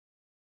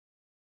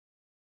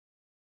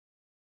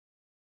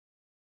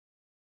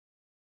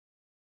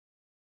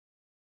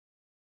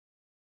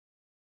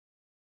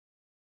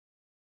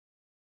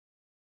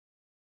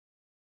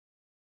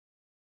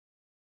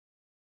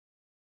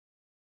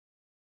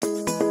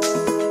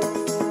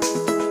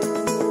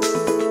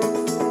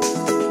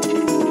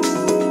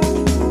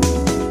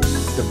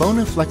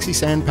Bona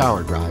FlexiSand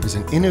Power Drive is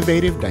an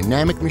innovative,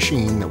 dynamic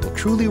machine that will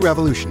truly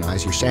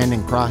revolutionize your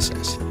sanding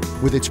process.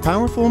 With its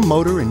powerful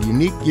motor and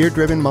unique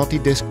gear-driven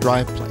multi-disc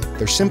drive plate,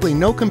 there's simply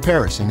no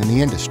comparison in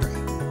the industry.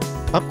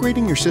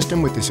 Upgrading your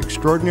system with this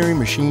extraordinary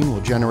machine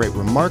will generate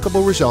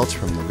remarkable results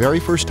from the very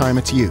first time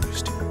it's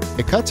used.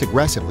 It cuts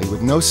aggressively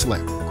with no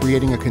slip,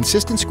 creating a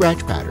consistent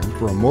scratch pattern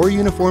for a more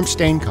uniform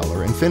stain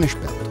color and finish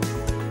build.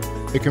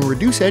 It can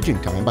reduce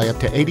edging time by up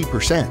to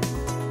 80%.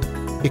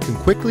 It can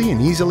quickly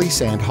and easily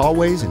sand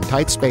hallways and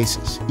tight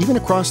spaces, even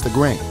across the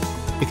grain.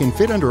 It can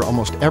fit under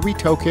almost every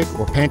toe kick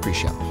or pantry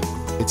shelf.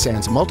 It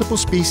sands multiple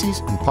species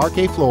and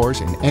parquet floors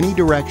in any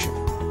direction.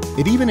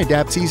 It even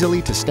adapts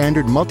easily to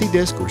standard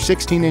multi-disc or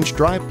 16-inch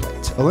drive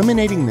plates,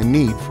 eliminating the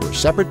need for a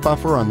separate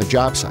buffer on the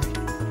job site.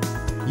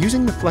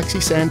 Using the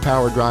FlexiSand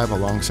Power Drive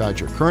alongside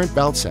your current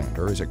belt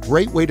sander is a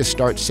great way to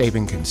start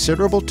saving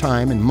considerable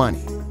time and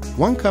money.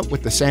 One cut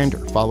with the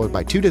sander, followed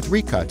by 2 to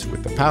 3 cuts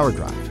with the Power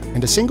Drive,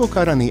 and a single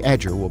cut on the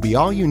edger will be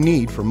all you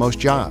need for most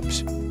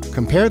jobs.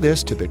 Compare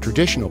this to the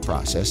traditional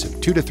process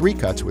of 2 to 3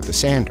 cuts with the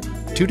sander,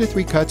 2 to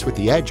 3 cuts with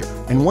the edger,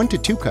 and 1 to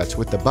 2 cuts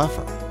with the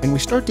buffer, and we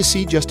start to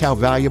see just how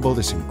valuable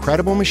this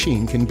incredible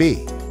machine can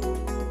be.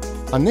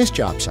 On this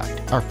job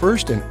site, our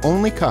first and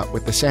only cut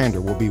with the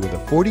sander will be with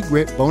a 40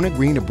 grit Bona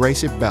Green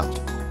abrasive belt.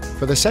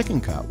 For the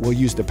second cut, we'll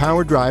use the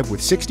Power Drive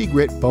with 60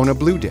 grit Bona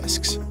Blue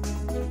discs.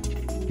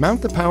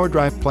 Mount the Power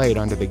Drive plate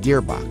onto the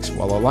gearbox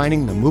while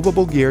aligning the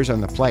movable gears on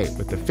the plate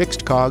with the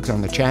fixed cogs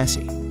on the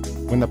chassis.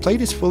 When the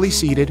plate is fully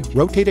seated,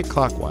 rotate it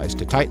clockwise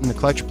to tighten the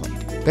clutch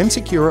plate, then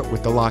secure it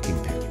with the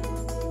locking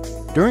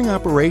pin. During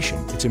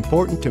operation, it's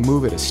important to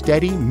move at a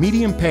steady,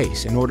 medium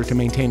pace in order to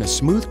maintain a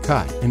smooth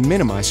cut and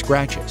minimize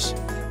scratches.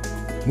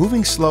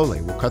 Moving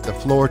slowly will cut the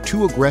floor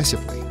too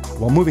aggressively,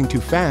 while moving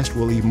too fast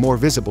will leave more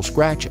visible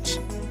scratches.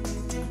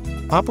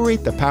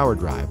 Operate the Power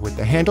Drive with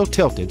the handle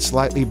tilted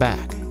slightly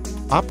back.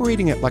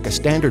 Operating it like a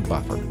standard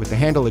buffer with the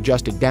handle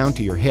adjusted down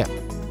to your hip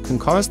can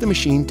cause the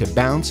machine to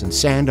bounce and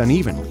sand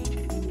unevenly.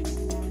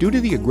 Due to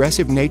the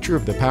aggressive nature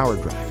of the Power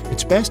Drive,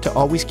 it's best to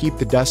always keep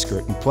the dust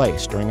skirt in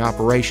place during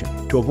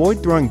operation to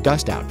avoid throwing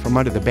dust out from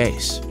under the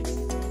base.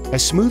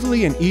 As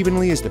smoothly and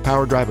evenly as the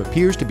Power Drive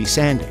appears to be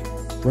sanding,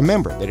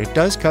 remember that it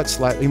does cut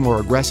slightly more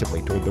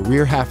aggressively toward the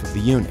rear half of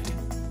the unit.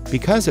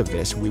 Because of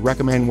this, we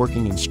recommend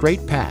working in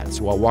straight paths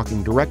while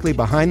walking directly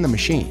behind the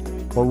machine,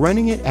 or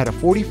running it at a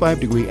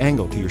 45-degree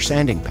angle to your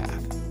sanding path.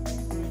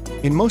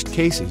 In most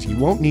cases, you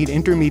won't need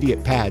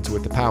intermediate pads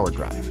with the Power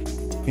Drive.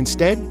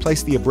 Instead,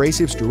 place the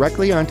abrasives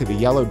directly onto the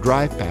yellow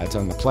drive pads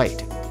on the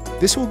plate.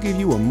 This will give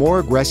you a more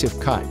aggressive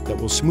cut that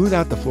will smooth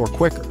out the floor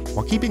quicker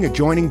while keeping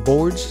adjoining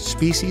boards,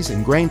 species,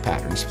 and grain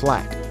patterns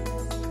flat.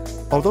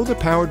 Although the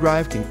Power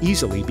Drive can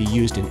easily be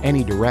used in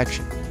any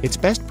direction, it's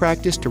best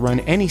practice to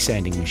run any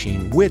sanding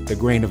machine with the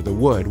grain of the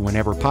wood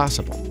whenever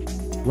possible.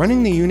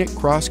 Running the unit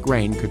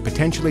cross-grain could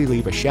potentially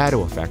leave a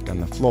shadow effect on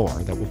the floor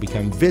that will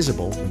become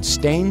visible when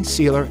stain,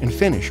 sealer, and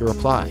finish are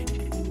applied.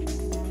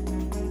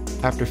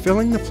 After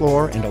filling the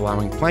floor and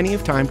allowing plenty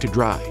of time to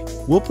dry,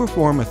 we'll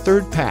perform a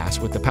third pass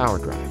with the Power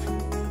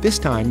Drive, this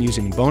time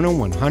using Bona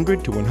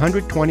 100 to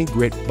 120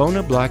 grit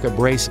Bona Black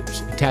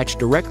abrasives attached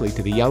directly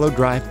to the yellow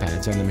drive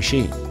pads on the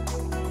machine.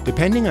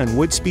 Depending on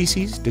wood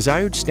species,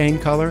 desired stain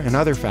color, and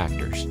other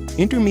factors,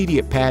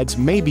 intermediate pads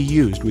may be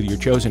used with your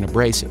chosen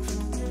abrasive.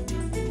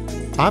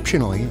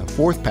 Optionally, a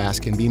fourth pass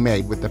can be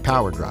made with the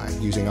Power Drive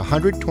using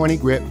 120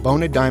 grit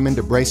Bona Diamond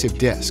abrasive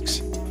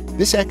discs.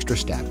 This extra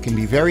step can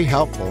be very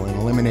helpful in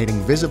eliminating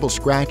visible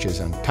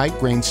scratches on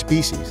tight-grained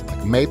species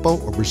like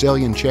maple or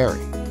Brazilian cherry.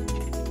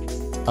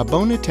 A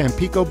Bona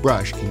Tampico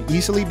brush can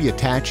easily be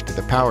attached to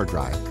the Power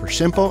Drive for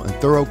simple and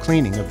thorough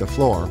cleaning of the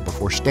floor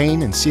before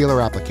stain and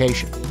sealer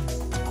application.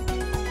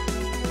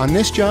 On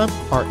this job,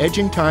 our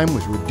edging time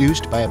was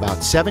reduced by about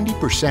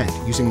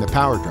 70% using the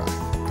Power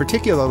Drive,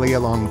 particularly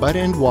along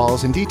butt-end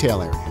walls and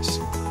detail areas.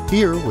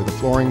 Here, where the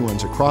flooring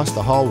runs across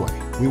the hallway,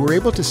 we were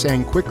able to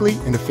sand quickly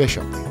and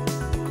efficiently.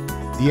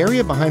 The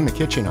area behind the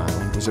kitchen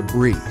island was a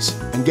breeze,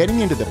 and getting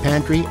into the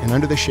pantry and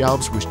under the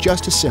shelves was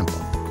just as simple.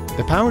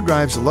 The Power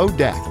Drive's low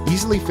deck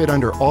easily fit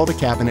under all the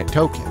cabinet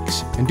toe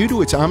kicks, and due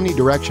to its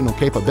omnidirectional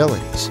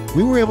capabilities,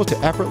 we were able to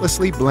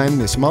effortlessly blend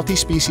this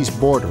multi-species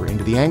border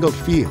into the angled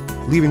field,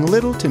 leaving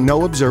little to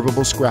no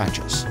observable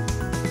scratches.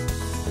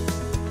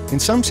 In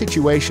some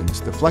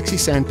situations, the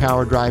FlexiSand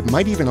Power Drive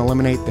might even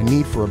eliminate the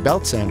need for a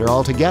belt sander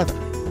altogether.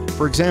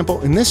 For example,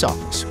 in this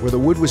office, where the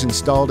wood was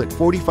installed at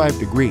 45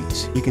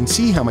 degrees, you can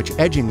see how much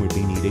edging would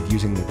be needed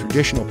using the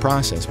traditional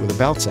process with a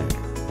belt sander.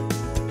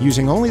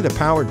 Using only the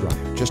Power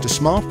Drive, just a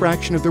small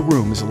fraction of the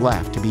room is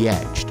left to be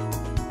edged.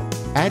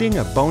 Adding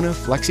a Bona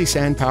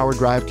FlexiSand Power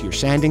Drive to your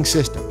sanding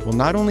system will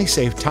not only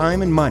save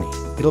time and money,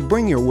 it'll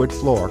bring your wood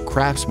floor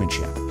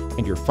craftsmanship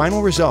and your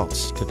final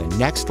results to the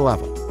next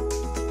level.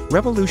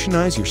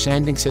 Revolutionize your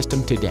sanding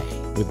system today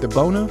with the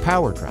Bona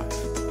Power Drive,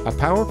 a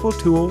powerful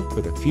tool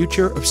for the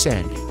future of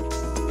sanding.